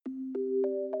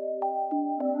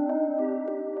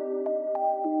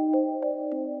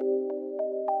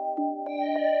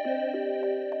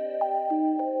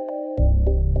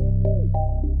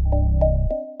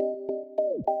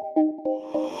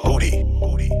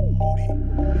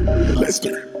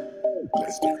Lester.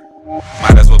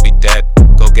 Might as well be dead.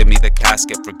 Go give me the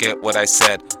casket, forget what I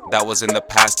said. That was in the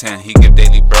past tense. He give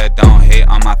daily bread, don't hate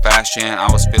on my fashion.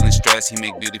 I was feeling stressed, he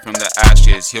make beauty from the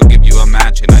ashes. He'll give you a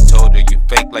mansion, I told her you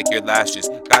fake like your lashes.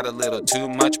 Got a little too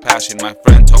much passion, my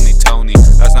friend told me Tony,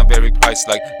 that's not very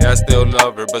Christ-like. Yeah, I still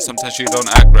love her, but sometimes she don't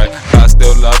act right. God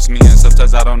still loves me and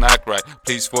sometimes I don't act right.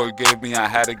 Please forgive me, I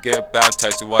had to get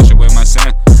baptized to wash away my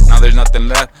sin. Now there's nothing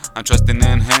left, I'm trusting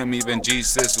in him, even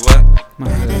Jesus, what?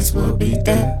 Might as well be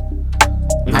dead.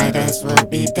 Might as well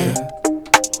be dead.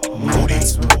 Might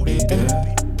as well be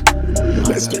dead.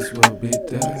 Lester.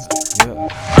 Yeah.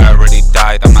 I already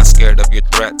died, I'm not scared of your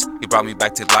threats. He brought me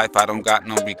back to life, I don't got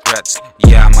no regrets.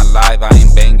 Yeah, I'm alive, I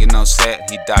ain't banging no set.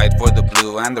 He died for the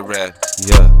blue and the red.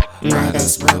 Yeah. Might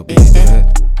as well be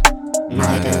dead.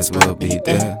 Might as well be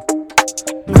dead.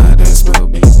 Might as well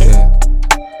be dead.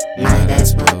 Might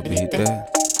as well be dead.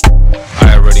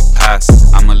 I already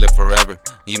passed, I'ma live forever.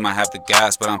 You might have to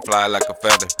gas, but I'm fly like a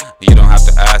feather. You don't have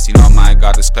to ask, you know my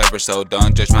God is clever. So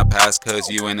don't judge my past, cause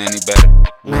you ain't any better.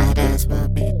 Might as well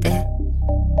be dead.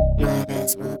 Might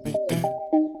as well be dead.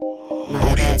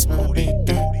 Might as well be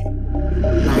dead.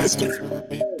 Might as well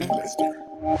be dead.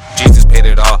 Jesus paid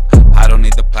it all, I don't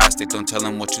need the plastic. Don't tell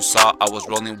him what you saw, I was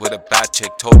rolling with a bad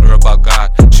chick. Told her about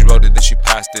God, she wrote it, then she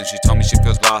passed it. She told me she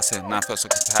feels lost, and I felt so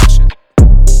compassion.